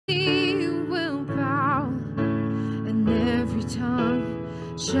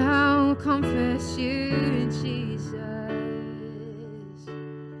shall confess you, Jesus.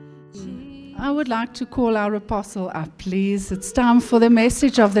 I would like to call our apostle up, please. It's time for the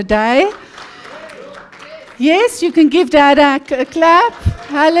message of the day. Yes, you can give Dad a clap.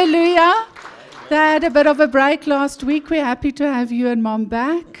 Hallelujah. They had a bit of a break last week. We're happy to have you and Mom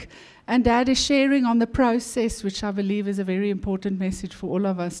back. And Dad is sharing on the process, which I believe is a very important message for all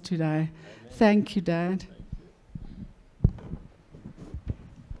of us today. Thank you, Dad.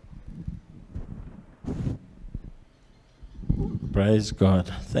 Praise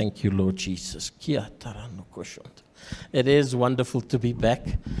God. Thank you, Lord Jesus. It is wonderful to be back.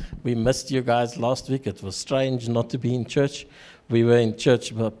 We missed you guys last week. It was strange not to be in church. We were in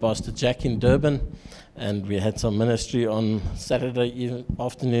church with Pastor Jack in Durban, and we had some ministry on Saturday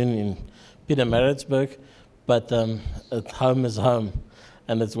afternoon in Pietermaritzburg. But home is home,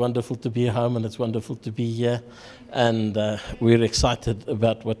 and it's wonderful to be home, and it's wonderful to be here. And we're excited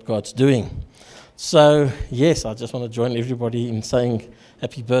about what God's doing. So, yes, I just want to join everybody in saying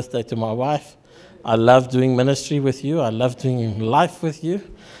happy birthday to my wife. I love doing ministry with you. I love doing life with you.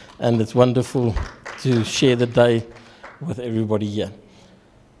 And it's wonderful to share the day with everybody here.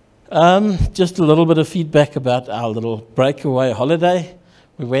 Just a little bit of feedback about our little breakaway holiday.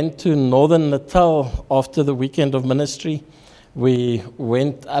 We went to Northern Natal after the weekend of ministry. We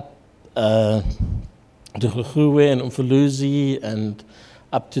went up to Guguwe and Umfuluzi and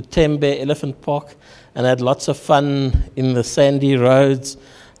up to Tembe Elephant Park, and had lots of fun in the sandy roads.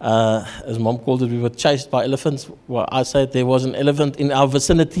 As Mom called it, we were chased by elephants. Well, I said there was an elephant in our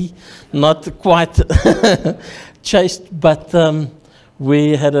vicinity, not quite chased, but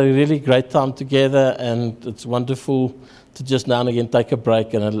we had a really great time together, and it's wonderful to just now and again take a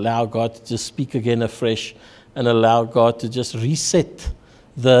break and allow God to just speak again afresh and allow God to just reset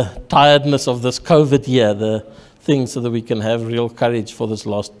the tiredness of this COVID year, the things, so that we can have real courage for this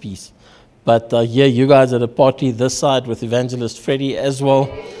last piece. But yeah, you guys at a party this side with Evangelist Freddie as well.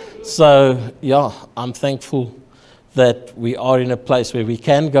 So yeah, I'm thankful that we are in a place where we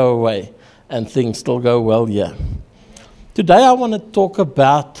can go away and things still go well here. Today I want to talk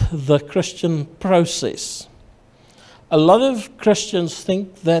about the Christian process. A lot of Christians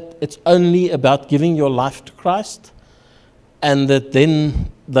think that it's only about giving your life to Christ, and that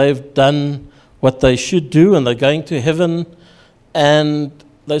then they've done what they should do, and they're going to heaven, and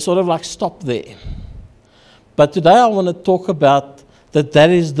they sort of like stop there. But today I want to talk about that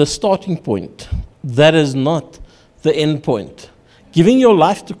is the starting point. That is not the end point. Giving your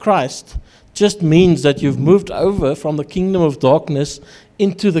life to Christ just means that you've moved over from the kingdom of darkness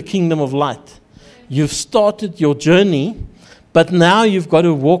into the kingdom of light. You've started your journey, but now you've got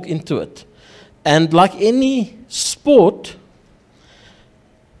to walk into it. And like any sport,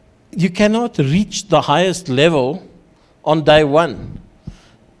 you cannot reach the highest level on day one.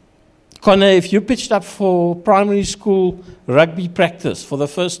 Connor, if you pitched up for primary school rugby practice for the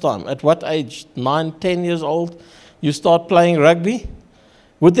first time, at what age? 9, 10 years old, you start playing rugby?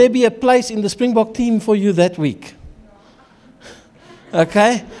 Would there be a place in the Springbok team for you that week?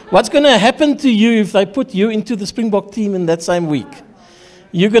 Okay? What's going to happen to you if they put you into the Springbok team in that same week?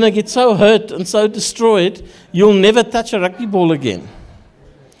 You're going to get so hurt and so destroyed, you'll never touch a rugby ball again.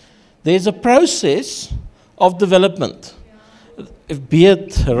 There's a process of development. Be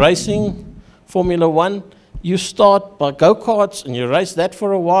it racing, Formula 1, you start by go-karts and you race that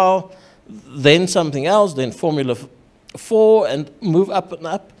for a while, then something else, then Formula 4, and move up and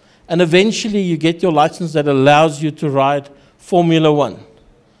up. And eventually you get your license that allows you to ride Formula 1.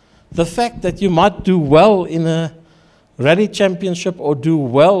 The fact that you might do well in a rally championship or do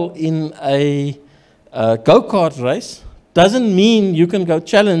well in a go-kart race doesn't mean you can go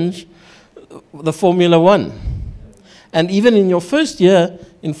challenge the Formula 1. And even in your first year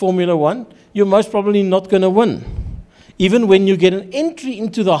in Formula 1, you're most probably not going to win. Even when you get an entry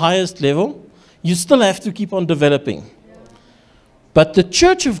into the highest level, you still have to keep on developing. But the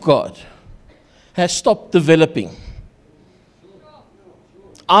Church of God has stopped developing.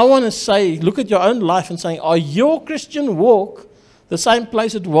 I want to say, look at your own life and say, are your Christian walk the same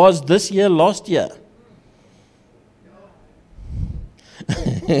place it was this year, last year?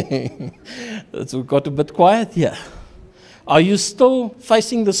 It's got a bit quiet here. Are you still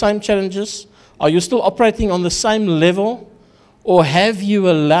facing the same challenges? Are you still operating on the same level? Or have you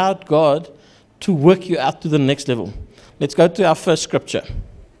allowed God to work you out to the next level? Let's go to our first scripture.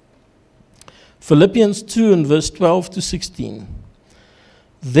 Philippians 2 and verse 12 to 16.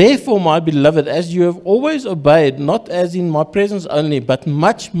 Therefore, my beloved, as you have always obeyed, not as in my presence only, but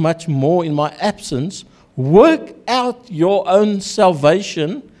much, much more in my absence, work out your own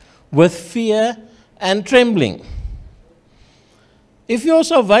salvation with fear and trembling. If your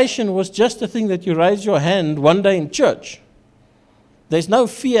salvation was just a thing that you raise your hand one day in church, there's no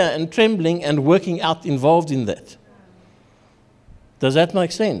fear and trembling and working out involved in that. Does that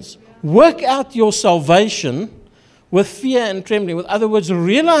make sense? Work out your salvation with fear and trembling. With other words,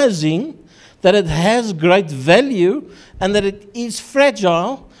 realizing that it has great value and that it is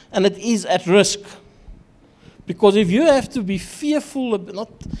fragile and it is at risk. Because if you have to be fearful, not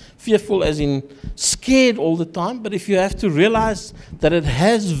fearful as in scared all the time, but if you have to realize that it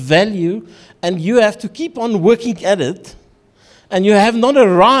has value and you have to keep on working at it, and you have not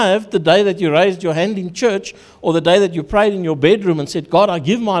arrived the day that you raised your hand in church or the day that you prayed in your bedroom and said, God, I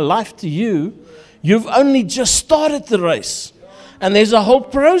give my life to you, you've only just started the race. And there's a whole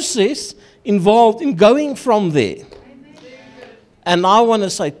process involved in going from there. And I want to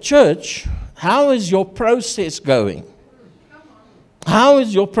say, church, how is your process going? How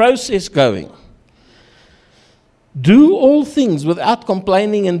is your process going? Do all things without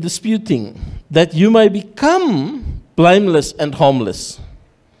complaining and disputing, that you may become blameless and harmless.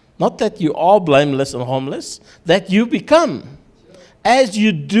 Not that you are blameless and harmless, that you become. As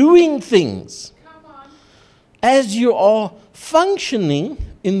you're doing things, as you are functioning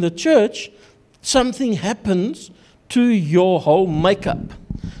in the church, something happens to your whole makeup,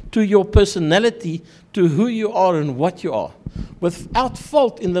 to your personality, to who you are and what you are. Without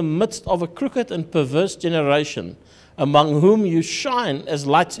fault in the midst of a crooked and perverse generation, among whom you shine as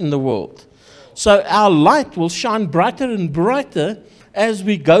lights in the world. So our light will shine brighter and brighter as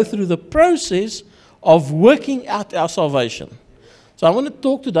we go through the process of working out our salvation. So I want to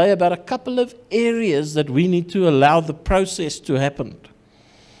talk today about a couple of areas that we need to allow the process to happen.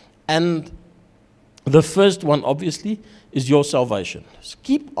 And the first one, obviously, is your salvation. So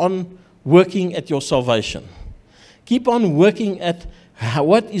keep on working at your salvation. Keep on working at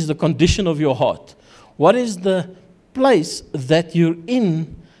what is the condition of your heart. What is the place that you're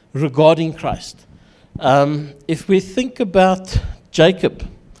in regarding Christ? If we think about Jacob,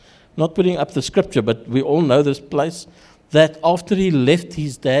 not putting up the scripture, but we all know this place, that after he left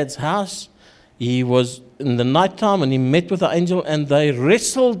his dad's house, he was in the nighttime and he met with the angel and they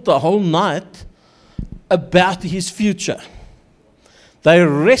wrestled the whole night about his future. They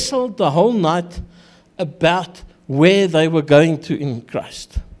wrestled the whole night about where they were going to in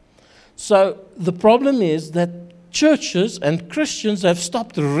Christ. So the problem is that churches and Christians have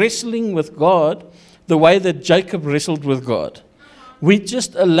stopped wrestling with God the way that Jacob wrestled with God. We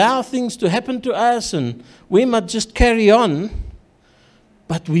just allow things to happen to us and we must just carry on.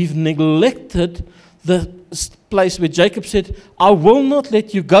 But we've neglected the place where Jacob said, I will not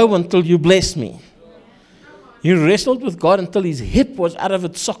let you go until you bless me. He wrestled with God until his hip was out of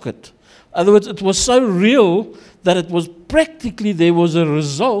its socket. In other words, it was so real that it was practically, there was a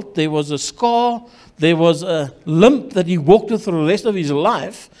result, there was a scar, there was a limp that he walked with for the rest of his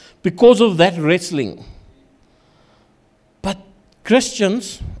life because of that wrestling. But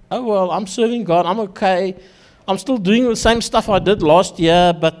Christians, oh well, I'm serving God, I'm okay, I'm still doing the same stuff I did last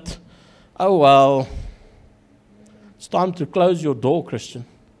year, but oh well, it's time to close your door, Christian.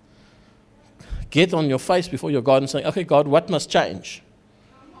 Get on your face before your God and say, okay, God, what must change?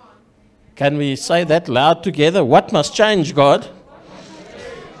 Can we say that loud together? What must change, God?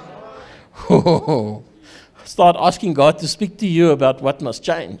 Start asking God to speak to you about what must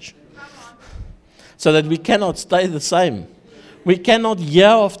change. So that we cannot stay the same. We cannot year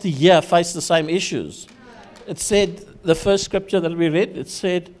after year face the same issues. It said, the first scripture that we read, it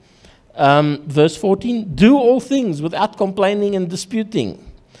said, verse 14, do all things without complaining and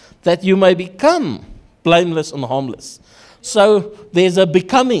disputing, that you may become blameless and harmless. So there's a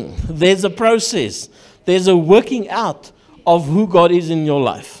becoming, there's a process, there's a working out of who God is in your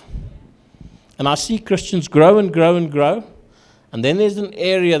life. And I see Christians grow and grow and grow, and then there's an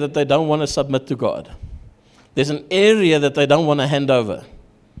area that they don't want to submit to God. There's an area that they don't want to hand over.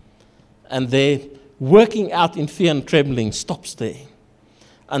 And their working out in fear and trembling stops there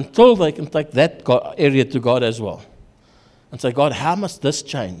until they can take that area to God as well. And say, God, how must this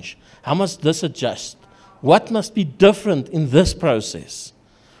change? How must this adjust? What must be different in this process?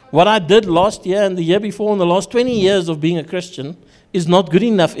 What I did last year and the year before and the last 20 years of being a Christian is not good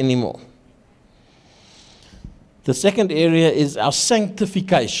enough anymore. The second area is our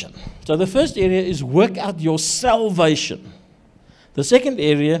sanctification. So the first area is work out your salvation. The second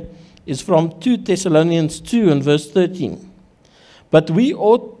area is from 2 Thessalonians 2 and verse 13. But we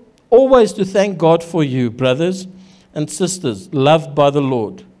ought always to thank God for you, brothers and sisters, loved by the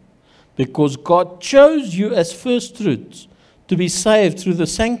Lord, because God chose you as first fruits to be saved through the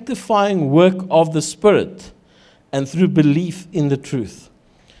sanctifying work of the Spirit and through belief in the truth.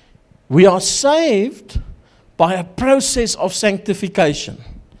 We are saved by a process of sanctification.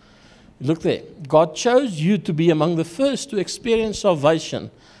 Look there. God chose you to be among the first to experience salvation,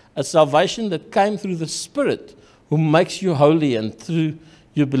 a salvation that came through the Spirit who makes you holy and through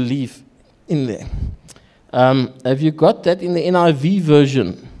your belief in there. Have you got that in the NIV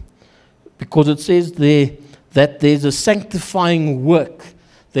version? Because it says there that there's a sanctifying work.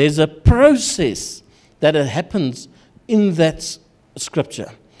 There's a process that happens in that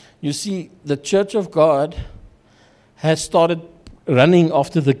scripture. You see, the Church of God has started running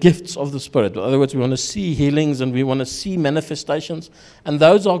after the gifts of the Spirit. In other words, we want to see healings and we want to see manifestations, and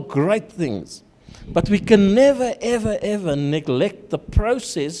those are great things. But we can never, ever, ever neglect the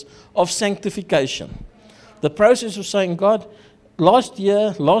process of sanctification. The process of saying, God, last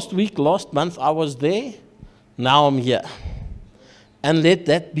year, last week, last month, I was there, now I'm here. And let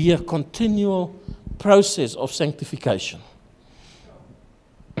that be a continual process of sanctification.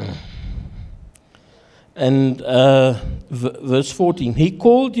 And verse 14, He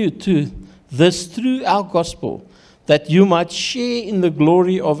called you to this through our gospel, that you might share in the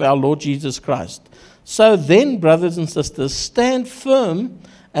glory of our Lord Jesus Christ. So then, brothers and sisters, stand firm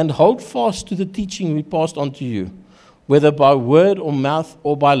and hold fast to the teaching we passed on to you, whether by word or mouth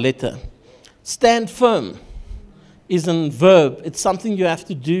or by letter. Stand firm is a verb. It's something you have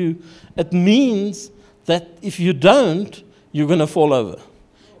to do. It means that if you don't, you're going to fall over.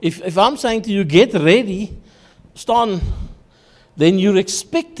 If I'm saying to you, get ready, stand, then you're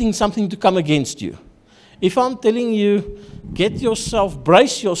expecting something to come against you. If I'm telling you, get yourself,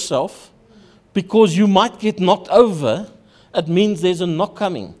 brace yourself, because you might get knocked over, it means there's a knock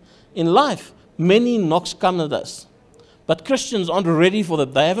coming. In life, many knocks come at us. But Christians aren't ready for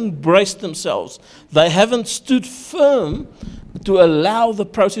that. They haven't braced themselves. They haven't stood firm to allow the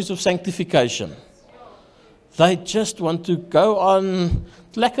process of sanctification. They just want to go on,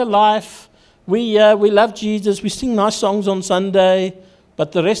 lack a life. We love Jesus. We sing nice songs on Sunday.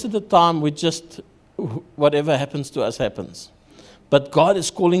 But the rest of the time, we just, whatever happens to us happens. But God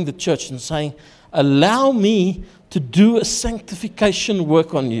is calling the church and saying, allow me to do a sanctification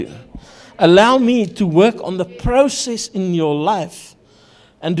work on you. Allow me to work on the process in your life.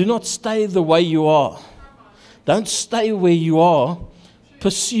 And do not stay the way you are. Don't stay where you are.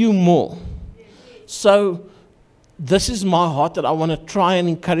 Pursue more. So, this is my heart that I want to try and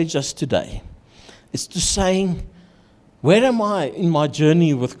encourage us today. It's to saying, where am I in my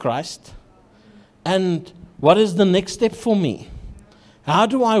journey with Christ? And what is the next step for me? How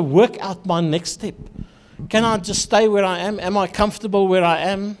do I work out my next step? Can I just stay where I am? Am I comfortable where I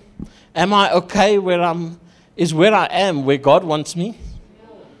am? Am I okay where I am where God wants me?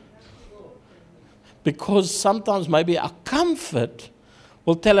 Because sometimes maybe our comfort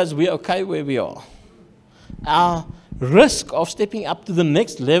will tell us we're okay where we are. Our risk of stepping up to the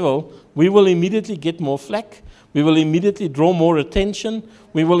next level, we will immediately get more flack. We will immediately draw more attention.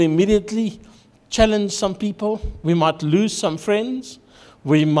 We will immediately challenge some people. We might lose some friends.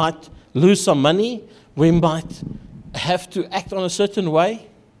 We might lose some money. We might have to act on a certain way.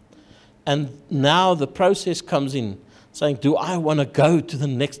 And now the process comes in, saying, do I want to go to the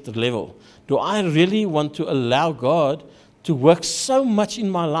next level? Do I really want to allow God to work so much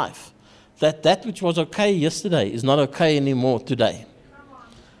in my life that which was okay yesterday is not okay anymore today?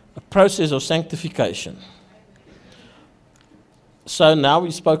 A process of sanctification. So now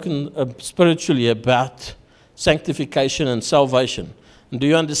we've spoken spiritually about sanctification and salvation. And do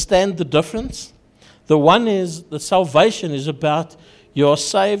you understand the difference? The one is that salvation is about you are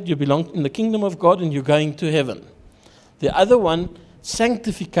saved, you belong in the kingdom of God, and you're going to heaven. The other one,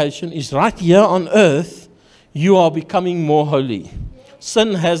 sanctification, is right here on earth, you are becoming more holy.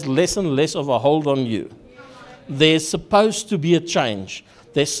 Sin has less and less of a hold on you. There's supposed to be a change.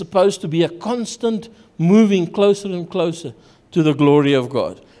 There's supposed to be a constant moving closer and closer to the glory of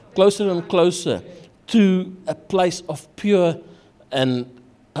God. Closer and closer to a place of pure and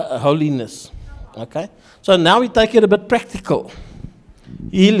holiness. Okay? So now we take it a bit practical.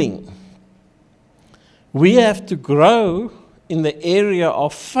 Healing. We have to grow in the area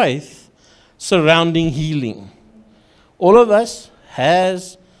of faith surrounding healing. All of us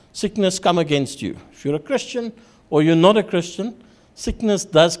has sickness come against you. If you're a Christian or you're not a Christian, sickness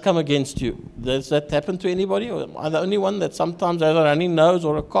does come against you. Does that happen to anybody? Or am I the only one that sometimes has a runny nose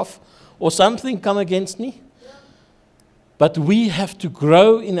or a cough or something come against me? But we have to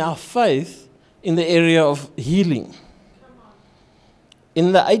grow in our faith in the area of healing.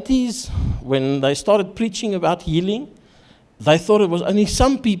 In the 80s, when they started preaching about healing, they thought it was only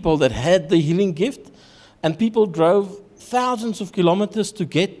some people that had the healing gift, and people drove thousands of kilometers to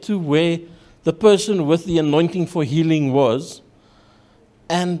get to where the person with the anointing for healing was.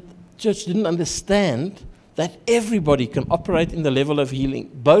 And church didn't understand that everybody can operate in the level of healing,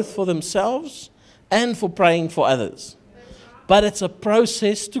 both for themselves and for praying for others. But it's a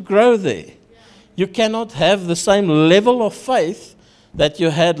process to grow there. You cannot have the same level of faith that you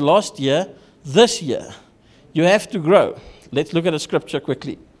had last year, this year. You have to grow. Let's look at a scripture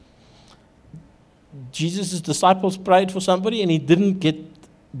quickly. Jesus' disciples prayed for somebody and he didn't get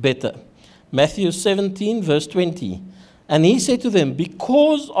better. Matthew 17, verse 20. And he said to them,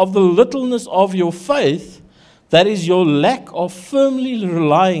 because of the littleness of your faith, that is your lack of firmly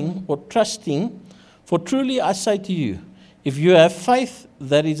relying or trusting, for truly I say to you, if you have faith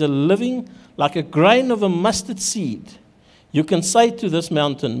that is a living like a grain of a mustard seed, you can say to this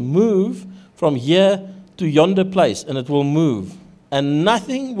mountain, move from here to yonder place, and it will move, and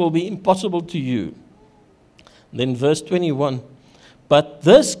nothing will be impossible to you. Then verse 21, but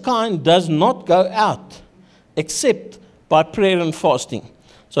this kind does not go out except by prayer and fasting.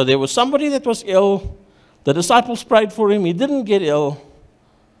 So there was somebody that was ill, the disciples prayed for him, he didn't get ill,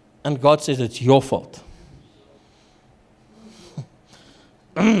 and God says it's your fault.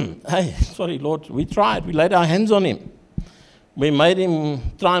 Hey, sorry Lord, we tried, we laid our hands on him. We made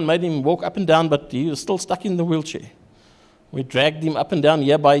him walk up and down, but he was still stuck in the wheelchair. We dragged him up and down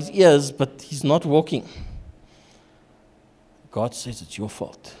here by his ears, but he's not walking. God says it's your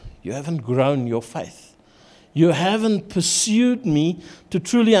fault. You haven't grown your faith. You haven't pursued me to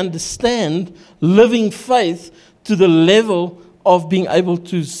truly understand living faith to the level of being able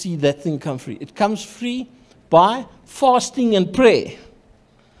to see that thing come free. It comes free by fasting and prayer.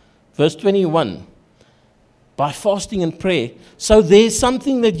 Verse 21. By fasting and prayer. So there's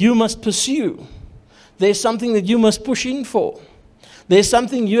something that you must pursue. There's something that you must push in for. There's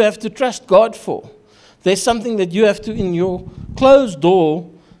something you have to trust God for. There's something that you have to, in your closed door,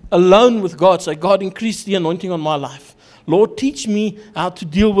 alone with God, say, God, increase the anointing on my life. Lord, teach me how to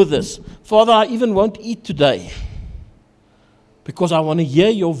deal with this. Father, I even won't eat today because I want to hear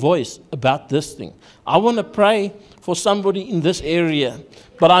your voice about this thing. I want to pray for somebody in this area,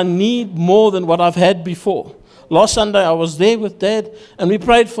 but I need more than what I've had before. Last Sunday, I was there with Dad, and we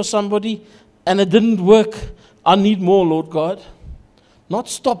prayed for somebody, and it didn't work. I need more, Lord God. Not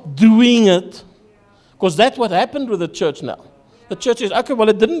stop doing it, because that's what happened with the church now. The church says, okay, well,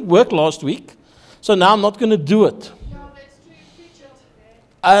 it didn't work last week, so now I'm not going to do it.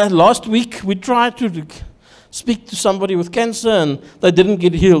 Last week, we tried to speak to somebody with cancer, and they didn't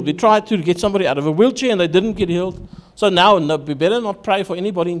get healed. We tried to get somebody out of a wheelchair, and they didn't get healed. So now, no, we better not pray for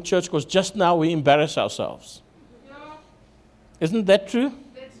anybody in church, because just now we embarrass ourselves. Isn't that true?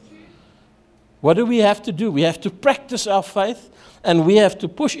 That's true. What do we have to do? We have to practice our faith, and we have to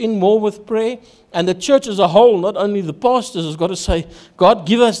push in more with prayer. And the church as a whole, not only the pastors, has got to say, God,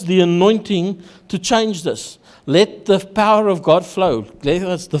 give us the anointing to change this. Let the power of God flow. Let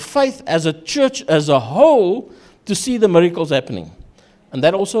us the faith as a church as a whole to see the miracles happening. And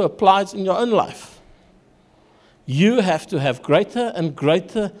that also applies in your own life. You have to have greater and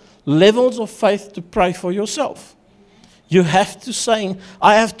greater levels of faith to pray for yourself. You have to say,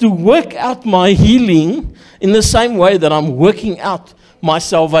 I have to work out my healing in the same way that I'm working out my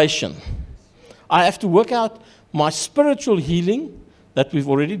salvation. I have to work out my spiritual healing that we've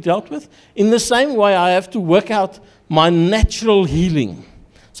already dealt with in the same way I have to work out my natural healing.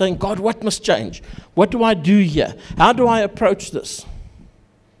 Saying, God, what must change? What do I do here? How do I approach this?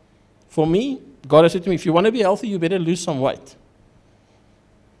 For me, God has said to me, if you want to be healthy, you better lose some weight.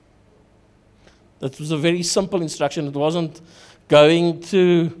 That was a very simple instruction. It wasn't going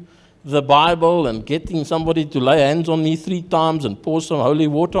to the Bible and getting somebody to lay hands on me 3 times and pour some holy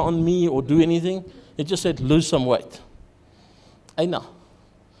water on me or do anything. It just said, lose some weight. Hey, now.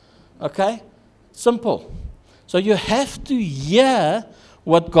 Okay? Simple. So you have to hear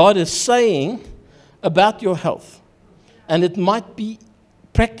what God is saying about your health. And it might be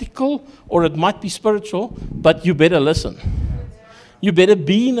practical or it might be spiritual, but you better listen. You better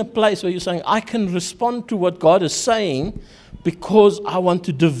be in a place where you're saying, I can respond to what God is saying because I want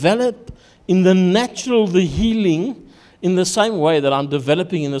to develop in the natural the healing in the same way that I'm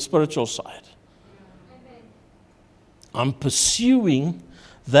developing in the spiritual side. I'm pursuing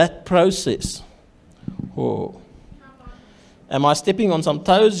that process. Oh. Am I stepping on some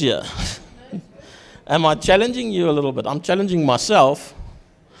toes here? Am I challenging you a little bit? I'm challenging myself.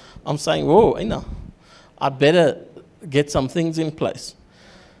 I'm saying, whoa, I better get some things in place.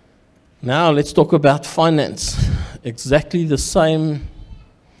 Now let's talk about finance. Exactly the same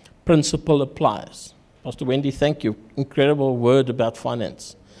principle applies. Pastor Wendy, thank you. Incredible word about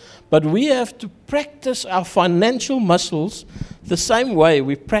finance. But we have to practice our financial muscles the same way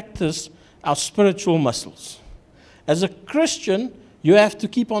we practice our spiritual muscles. As a Christian, you have to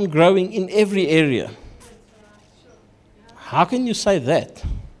keep on growing in every area. How can you say that?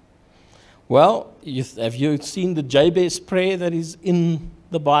 Well, have you seen the Jabez prayer that is in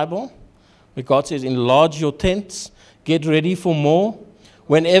the Bible? Where God says, enlarge your tents, get ready for more.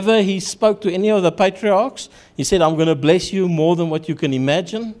 Whenever he spoke to any of the patriarchs, he said, I'm going to bless you more than what you can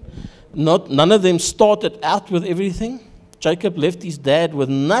imagine. None of them started out with everything. Jacob left his dad with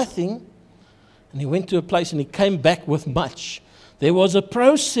nothing, and he went to a place and he came back with much. There was a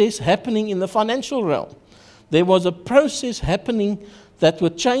process happening in the financial realm. There was a process happening that were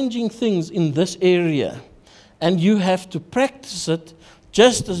changing things in this area. And you have to practice it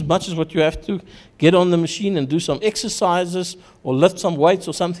just as much as what you have to get on the machine and do some exercises or lift some weights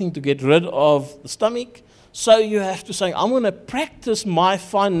or something to get rid of the stomach. So you have to say, I'm going to practice my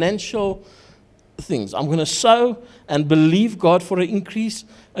financial things. I'm going to sow and believe God for an increase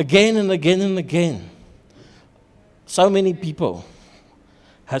again and again and again. So many people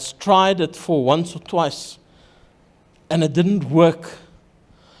has tried it for once or twice and it didn't work,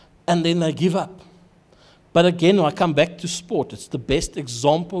 and then they give up. But again, I come back to sport. It's the best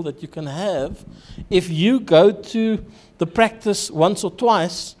example that you can have. If you go to the practice once or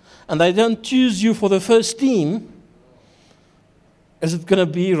twice and they don't choose you for the first team, is it going to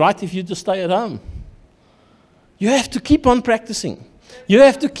be right if you just stay at home? You have to keep on practicing. You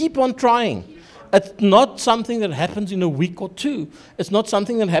have to keep on trying. It's not something that happens in a week or two. It's not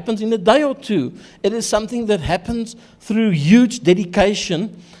something that happens in a day or two. It is something that happens through huge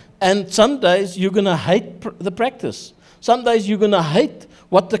dedication. And some days you're going to hate the practice. Some days you're going to hate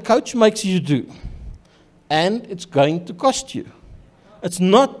what the coach makes you do. And it's going to cost you.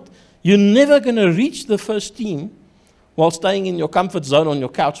 You're never going to reach the first team while staying in your comfort zone on your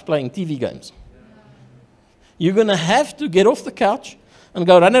couch playing TV games. You're going to have to get off the couch and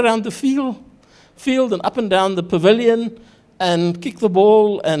go run around the field and up and down the pavilion and kick the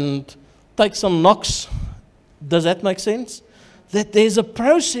ball and take some knocks. Does that make sense? That there's a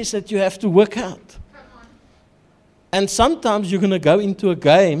process that you have to work out. And sometimes you're going to go into a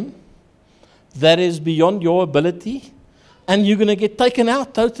game that is beyond your ability, and you're going to get taken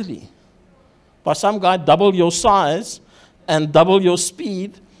out totally by some guy double your size and double your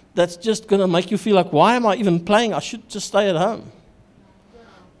speed. That's just going to make you feel like, why am I even playing? I should just stay at home.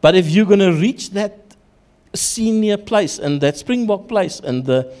 But if you're going to reach that senior place and that Springbok place and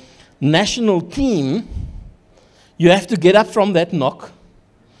the national team, you have to get up from that knock.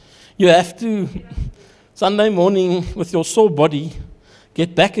 You have to, Sunday morning with your sore body,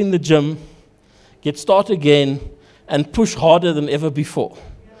 get back in the gym, start again, and push harder than ever before.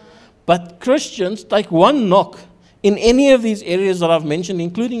 But Christians take one knock in any of these areas that I've mentioned,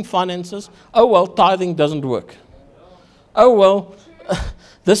 including finances. Oh, well, tithing doesn't work. Oh, well,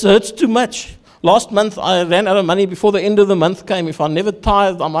 this hurts too much. Last month, I ran out of money before the end of the month came. If I never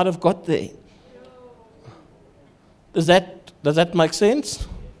tithed, I might have got there. Does that make sense?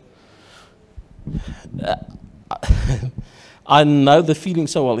 I know the feeling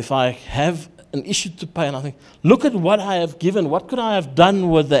so well. If I have an issue to pay and I think, look at what I have given, what could I have done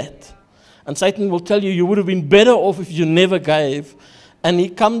with that? And Satan will tell you, you would have been better off if you never gave. And he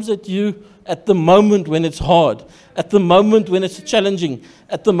comes at you at the moment when it's hard, at the moment when it's challenging,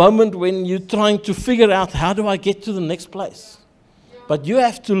 at the moment when you're trying to figure out, how do I get to the next place? But you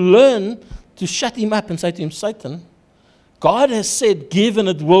have to learn to shut him up and say to him, Satan, God has said, give and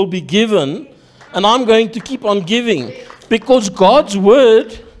it will be given, and I'm going to keep on giving, because God's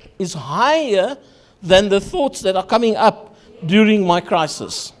word is higher than the thoughts that are coming up during my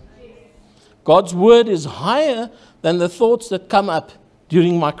crisis. God's word is higher than the thoughts that come up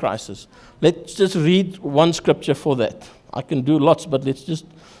during my crisis. Let's just read one scripture for that. I can do lots, but let's just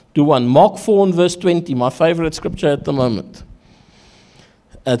do one. Mark 4 and verse 20, my favorite scripture at the moment.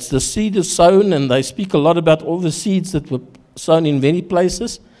 It's the seed is sown, and they speak a lot about all the seeds that were sown in many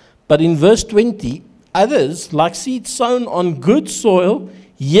places. But in verse 20, others, like seeds sown on good soil,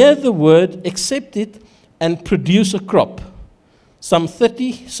 hear the word, accept it, and produce a crop. Some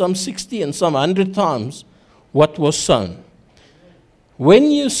 30, some 60, and some 100 times what was sown.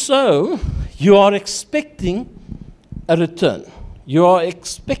 When you sow, you are expecting a return. You are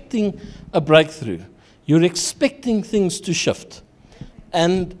expecting a breakthrough. You're expecting things to shift.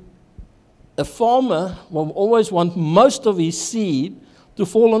 And a farmer will always want most of his seed to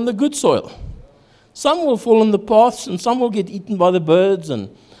fall on the good soil. Some will fall on the paths, and some will get eaten by the birds,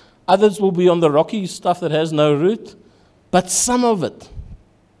 and others will be on the rocky stuff that has no root. But some of it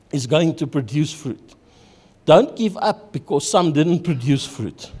is going to produce fruit. Don't give up because some didn't produce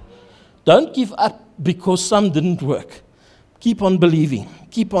fruit. Don't give up because some didn't work. Keep on believing.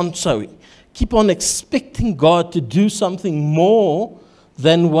 Keep on sowing. Keep on expecting God to do something more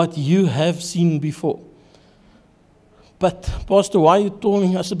than what you have seen before. But, Pastor, why are you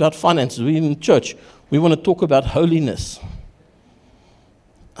telling us about finances? We're in church. We want to talk about holiness.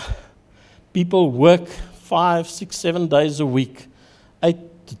 People work 5, 6, 7 days a week, 8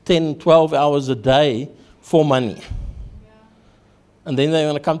 to 10, 12 hours a day for money. And then they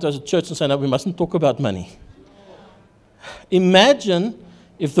want to come to us at church and say, no, we mustn't talk about money. Imagine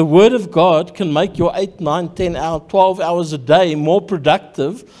if the Word of God can make your 8, 9, 10 hours, 12 hours a day more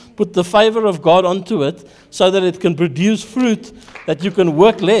productive, put the favor of God onto it so that it can produce fruit, that you can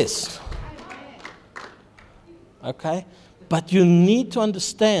work less. Okay? But you need to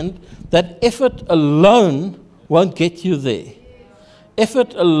understand that effort alone won't get you there.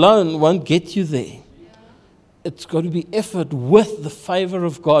 Effort alone won't get you there. It's got to be effort with the favor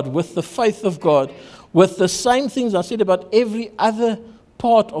of God, with the faith of God, with the same things I said about every other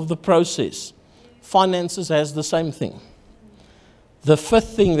part of the process. Finances has the same thing. The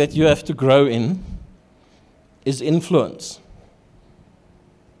fifth thing that you have to grow in is influence.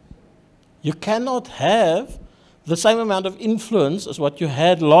 You cannot have the same amount of influence as what you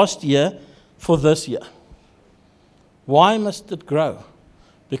had last year for this year. Why must it grow?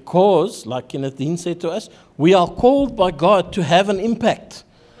 Because, like Kenneth Dean said to us, we are called by God to have an impact.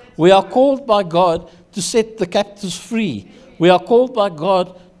 We are called by God to set the captives free. We are called by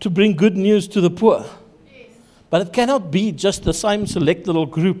God to bring good news to the poor. But it cannot be just the same select little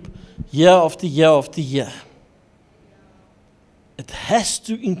group year after year after year. It has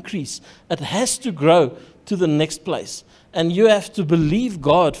to increase. It has to grow to the next place. And you have to believe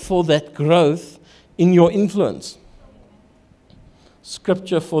God for that growth in your influence.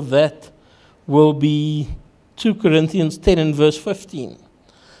 Scripture for that will be 2 Corinthians 10 and verse 15.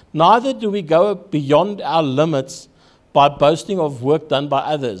 Neither do we go beyond our limits by boasting of work done by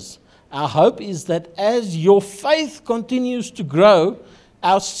others. Our hope is that as your faith continues to grow,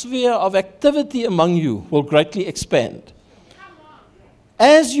 our sphere of activity among you will greatly expand.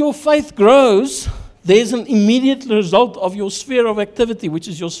 As your faith grows, there's an immediate result of your sphere of activity, which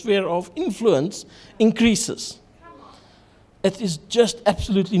is your sphere of influence, increases. It is just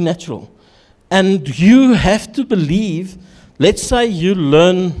absolutely natural. And you have to believe, let's say you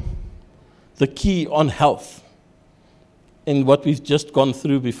learn the key on health in what we've just gone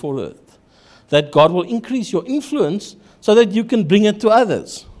through before it, that God will increase your influence so that you can bring it to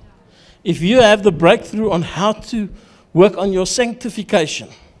others. If you have the breakthrough on how to work on your sanctification,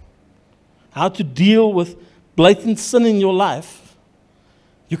 how to deal with blatant sin in your life,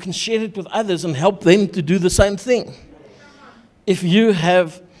 you can share it with others and help them to do the same thing. If you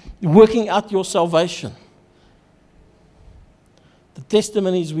have working out your salvation, the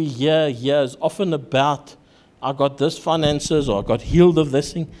testimonies we hear here is often about, I got this finances, or I got healed of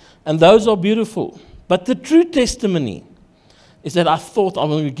this thing, and those are beautiful. But the true testimony is that I thought I'm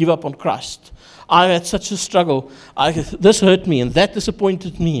going to give up on Christ. I had such a struggle. This hurt me, and that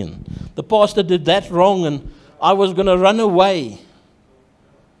disappointed me, and the pastor did that wrong, and I was going to run away.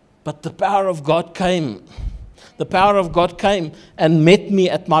 But the power of God came. The power of God came and met me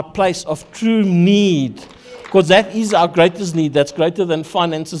at my place of true need. Because that is our greatest need. That's greater than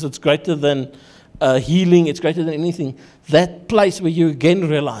finances. It's greater than healing. It's greater than anything. That place where you again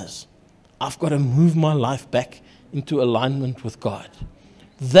realize, I've got to move my life back into alignment with God.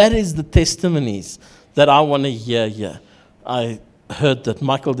 That is the testimonies that I want to hear here. I heard that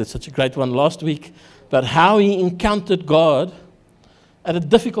Michael did such a great one last week about how he encountered God at a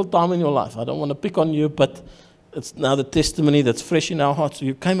difficult time in your life. I don't want to pick on you, but it's now the testimony that's fresh in our hearts. So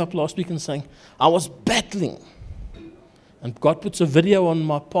you came up last week and saying, I was battling. And God puts a video on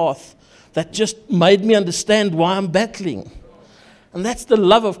my path that just made me understand why I'm battling. And that's the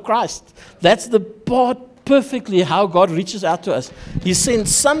love of Christ. That's the part perfectly how God reaches out to us. He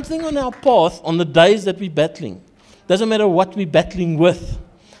sends something on our path on the days that we're battling. Doesn't matter what we're battling with.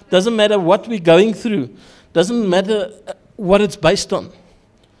 Doesn't matter what we're going through. Doesn't matter what it's based on.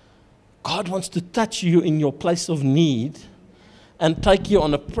 God wants to touch you in your place of need and take you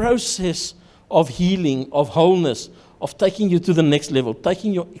on a process of healing, of wholeness, of taking you to the next level,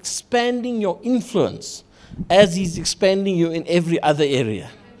 expanding your influence as He's expanding you in every other area.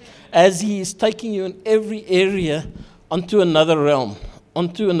 As He is taking you in every area onto another realm,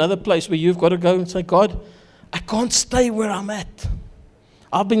 onto another place where you've got to go and say, God, I can't stay where I'm at.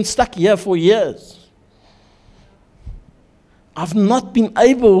 I've been stuck here for years. I've not been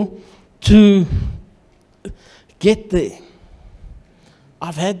able to get there.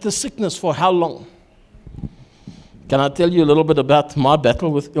 I've had the sickness for how long? Can I tell you a little bit about my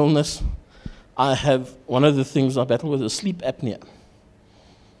battle with illness? One of the things I battle with is sleep apnea.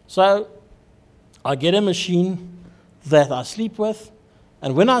 So I get a machine that I sleep with,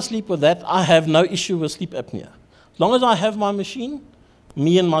 and when I sleep with that, I have no issue with sleep apnea. As long as I have my machine,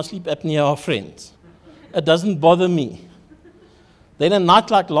 me and my sleep apnea are friends. It doesn't bother me. Then a night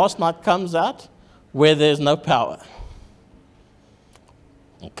like last night comes out where there's no power.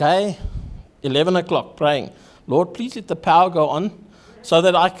 Okay, 11 o'clock, praying. Lord, please let the power go on so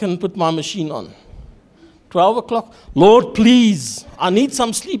that I can put my machine on. 12 o'clock, Lord, please, I need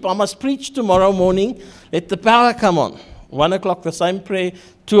some sleep. I must preach tomorrow morning. Let the power come on. 1 o'clock, the same prayer.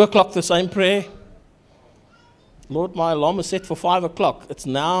 2 o'clock, the same prayer. Lord, my alarm is set for 5 o'clock. It's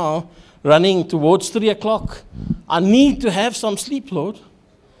now running towards 3 o'clock. I need to have some sleep, Lord.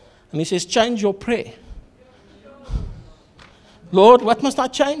 And he says, change your prayer. Lord, what must I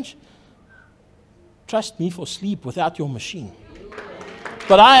change? Trust me for sleep without your machine.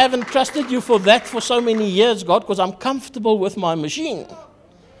 But I haven't trusted you for that for so many years, God, because I'm comfortable with my machine.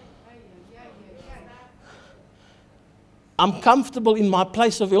 I'm comfortable in my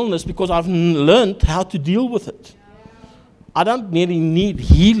place of illness because I've learned how to deal with it. I don't really need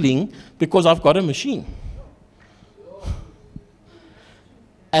healing because I've got a machine.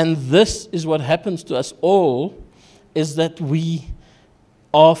 And this is what happens to us all, is that we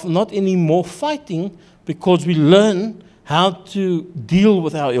are not anymore fighting because we learn how to deal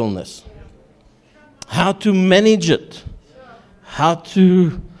with our illness, how to manage it, how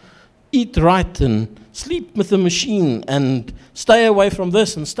to eat right and sleep with the machine and stay away from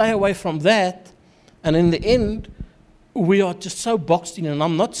this and stay away from that. And in the end, we are just so boxed in. And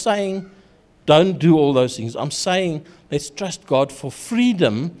I'm not saying don't do all those things. I'm saying let's trust God for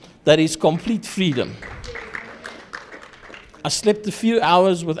freedom that is complete freedom. I slept a few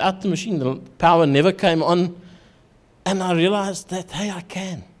hours without the machine. The power never came on. And I realized that, hey, I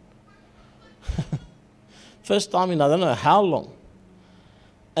can. First time in I don't know how long.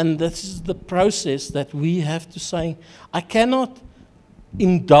 And this is the process that we have to say, I cannot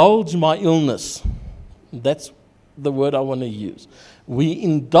indulge my illness. That's the word I want to use. We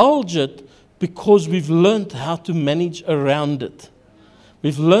indulge it because we've learned how to manage around it.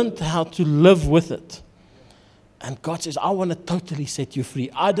 We've learned how to live with it. And God says, I want to totally set you free.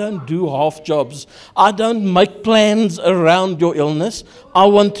 I don't do half jobs. I don't make plans around your illness. I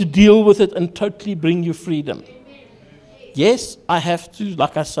want to deal with it and totally bring you freedom. Yes, I have to,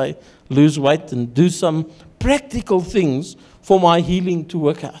 like I say, lose weight and do some practical things for my healing to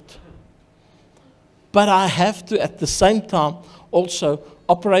work out. But I have to, at the same time, also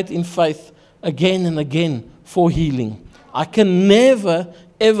operate in faith again and again for healing. I can never,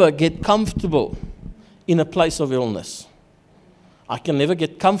 ever get comfortable in a place of illness. I can never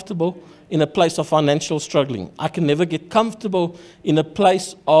get comfortable in a place of financial struggling. I can never get comfortable in a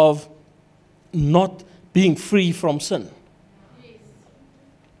place of not being free from sin.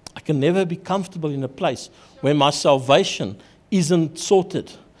 I can never be comfortable in a place where my salvation isn't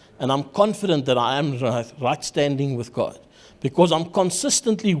sorted and I'm confident that I am right standing with God because I'm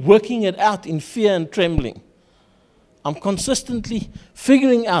consistently working it out in fear and trembling. I'm consistently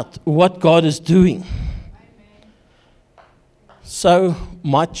figuring out what God is doing. So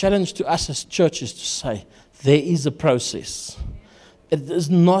my challenge to us as church is to say, there is a process. It is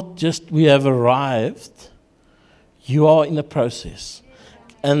not just we have arrived. You are in a process.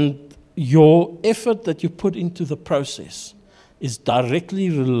 And your effort that you put into the process is directly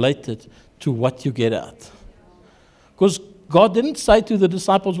related to what you get out. Because God didn't say to the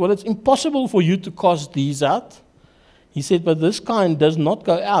disciples, well, it's impossible for you to cast these out. He said, but this kind does not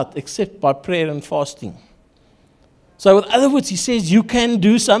go out except by prayer and fasting. So in other words, he says you can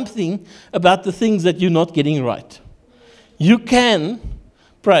do something about the things that you're not getting right. You can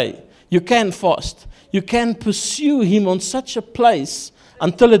pray. You can fast. You can pursue him on such a place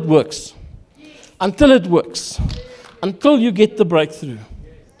until it works. Until it works. Until you get the breakthrough.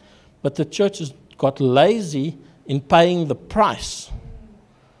 But the church has got lazy in paying the price.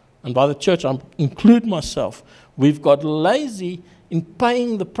 And by the church, I include myself. We've got lazy in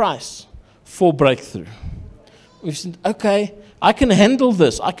paying the price for breakthrough. We've said, okay, I can handle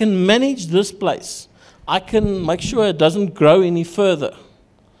this. I can manage this place. I can make sure it doesn't grow any further.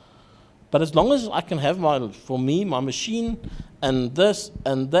 But as long as I can have my machine and this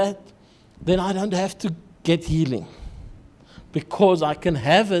and that, then I don't have to get healing. Because I can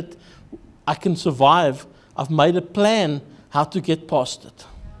have it, I can survive. I've made a plan how to get past it.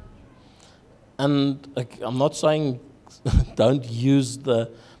 And I'm not saying don't use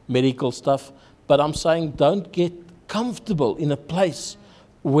the medical stuff, but I'm saying don't get comfortable in a place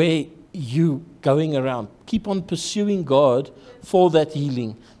where you're going around. Keep on pursuing God for that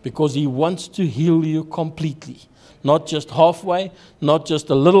healing because he wants to heal you completely. Not just halfway, not just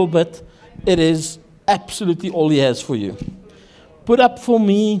a little bit. It is absolutely all he has for you. Put up for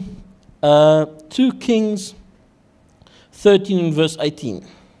me 2 Kings 13 and verse 18.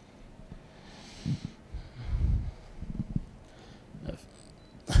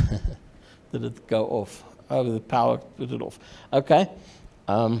 Did it go off? Oh, the power put it off. Okay.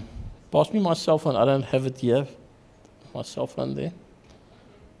 Pass me my cell phone. I don't have it here. My cell phone there.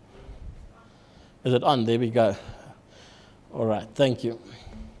 Is it on? There we go. All right. Thank you.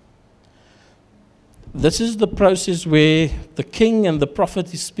 This is the process where the king and the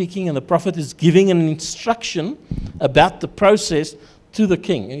prophet is speaking, and the prophet is giving an instruction about the process to the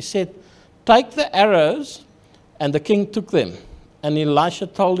king. And he said, take the arrows, and the king took them. And Elisha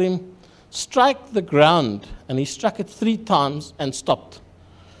told him, strike the ground. And he struck it 3 times and stopped.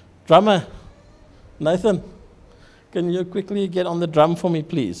 Drummer, Nathan, can you quickly get on the drum for me,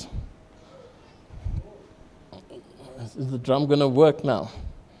 please? Is the drum going to work now?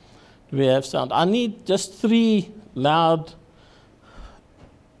 Do we have sound? I need just 3 loud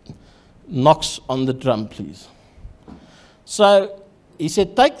knocks on the drum, please. So he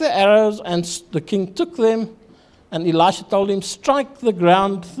said, take the arrows, and the king took them, and Elisha told him, strike the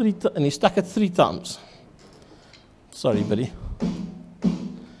ground 3 times, and he struck it 3 times. Sorry, buddy.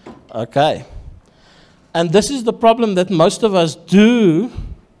 Okay. And this is the problem that most of us do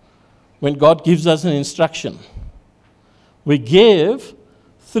when God gives us an instruction. We give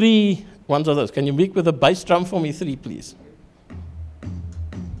 3 ones of those. Can you make with a bass drum for me 3, please?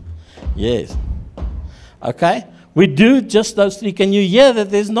 Yes. Okay. We do just those 3. Can you hear that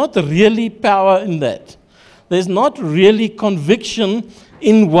there's not really power in that? There's not really conviction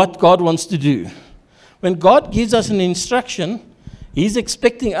in what God wants to do. When God gives us an instruction, He's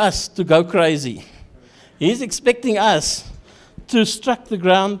expecting us to go crazy. He's expecting us to strike the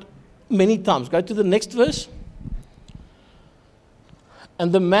ground many times. Go to the next verse.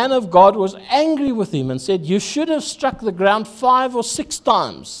 And the man of God was angry with him and said, you should have struck the ground 5 or 6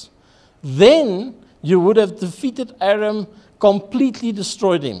 times. Then you would have defeated Aram, completely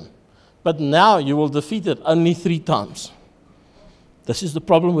destroyed him. But now you will defeat it only 3 times. This is the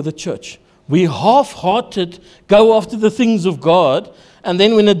problem with the church. We half-hearted go after the things of God, and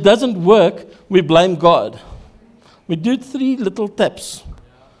then when it doesn't work, we blame God. We do 3 little taps.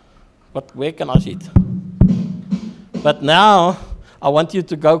 But where can I sit? But now I want you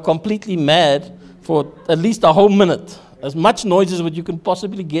to go completely mad for at least a whole minute. As much noise as what you can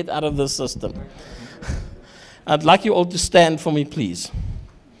possibly get out of this system. I'd like you all to stand for me, please.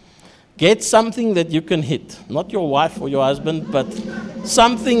 Get something that you can hit. Not your wife or your husband, but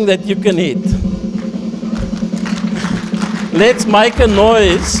something that you can hit. Let's make a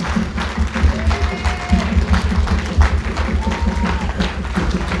noise.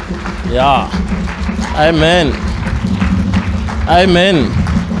 Yeah. Amen. Amen.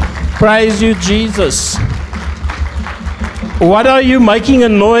 Praise you, Jesus. What are you making a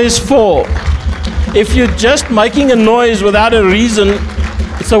noise for? If you're just making a noise without a reason,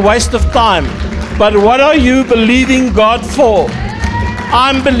 it's a waste of time. But what are you believing God for?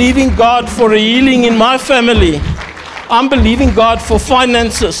 I'm believing God for a healing in my family. I'm believing God for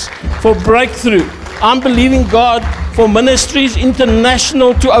finances, for breakthrough. I'm believing God for Ministries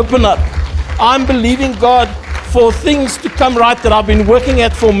International to open up. I'm believing God for things to come right that I've been working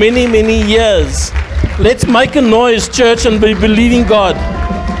at for many, many years. Let's make a noise, church, and be believing God.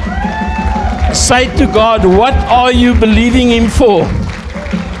 Say to God, what are you believing Him for?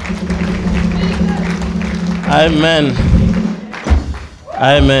 Amen.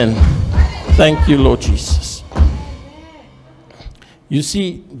 Amen. Thank you, Lord Jesus. You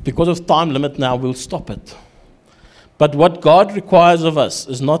see, because of time limit now, we'll stop it. But what God requires of us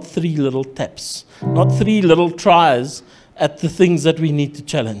is not 3 little taps, not 3 little tries at the things that we need to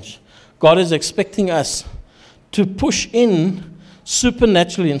challenge. God is expecting us to push in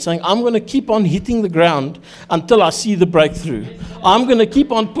supernaturally and saying, I'm going to keep on hitting the ground until I see the breakthrough. I'm going to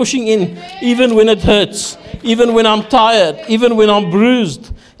keep on pushing in even when it hurts, even when I'm tired, even when I'm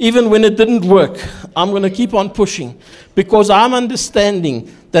bruised, even when it didn't work. I'm going to keep on pushing because I'm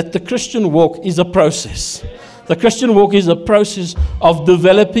understanding that the Christian walk is a process. The Christian walk is a process of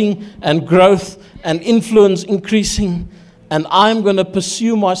developing and growth and influence increasing. And I'm going to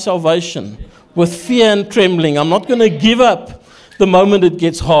pursue my salvation with fear and trembling. I'm not going to give up the moment it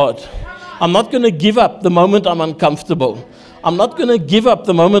gets hard. I'm not going to give up the moment I'm uncomfortable. I'm not going to give up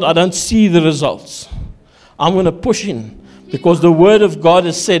the moment I don't see the results. I'm going to push in because the Word of God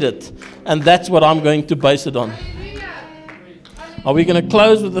has said it. And that's what I'm going to base it on. Are we going to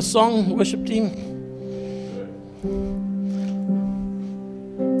close with a song, worship team?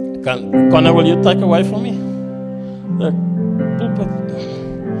 Connor, will you take away from me? The pulpit.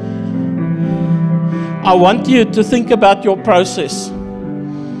 I want you to think about your process.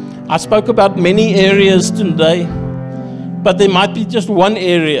 I spoke about many areas today, But there might be just one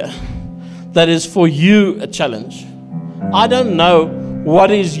area that is for you a challenge. I don't know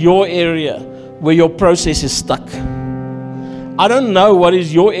what is your area where your process is stuck. I don't know what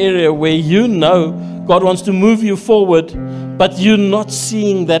is your area where you know God wants to move you forward, but you're not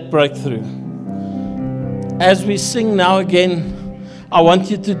seeing that breakthrough. As we sing now again, I want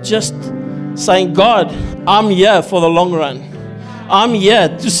you to just say, God, I'm here for the long run. I'm here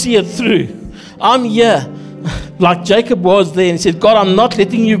to see it through. I'm here, like Jacob was there, and he said, God, I'm not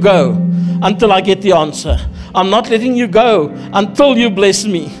letting you go until I get the answer. I'm not letting you go until you bless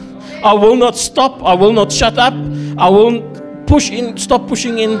me. I will not stop. I will not shut up. I won't stop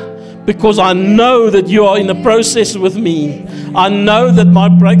pushing in, because I know that you are in a process with me. I know that my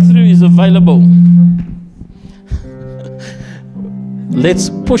breakthrough is available. Let's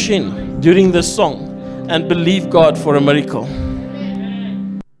push in during this song and believe God for a miracle.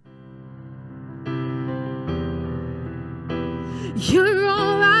 You're